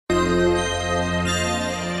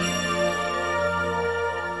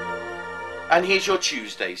And here's your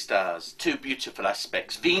Tuesday stars. Two beautiful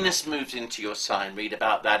aspects. Venus moves into your sign. Read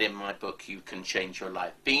about that in my book, You Can Change Your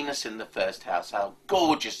Life. Venus in the first house. How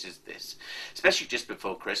gorgeous is this? Especially just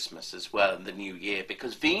before Christmas as well and the new year.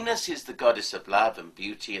 Because Venus is the goddess of love and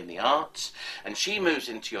beauty and the arts. And she moves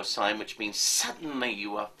into your sign, which means suddenly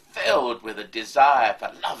you are filled with a desire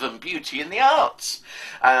for love and beauty in the arts.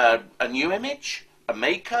 A new image, a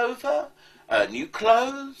makeover, new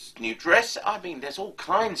clothes, new dress. I mean, there's all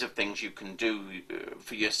kinds of things you can do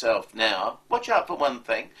for yourself now. Watch out for one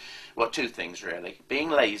thing. Well, two things really. Being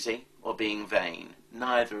lazy or being vain.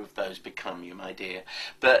 Neither of those become you, my dear.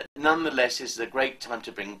 But nonetheless, it's a great time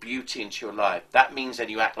to bring beauty into your life. That means that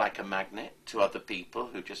you act like a magnet to other people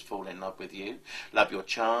who just fall in love with you. Love your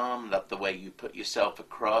charm, love the way you put yourself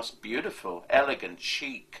across. Beautiful, elegant,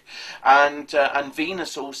 chic. And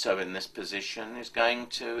Venus also in this position is going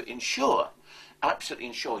to absolutely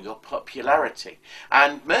ensure your popularity.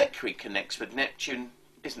 And Mercury connects with Neptune.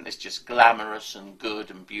 Isn't this just glamorous and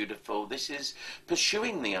good and beautiful? This is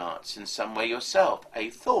pursuing the arts in some way yourself.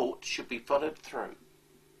 A thought should be followed through.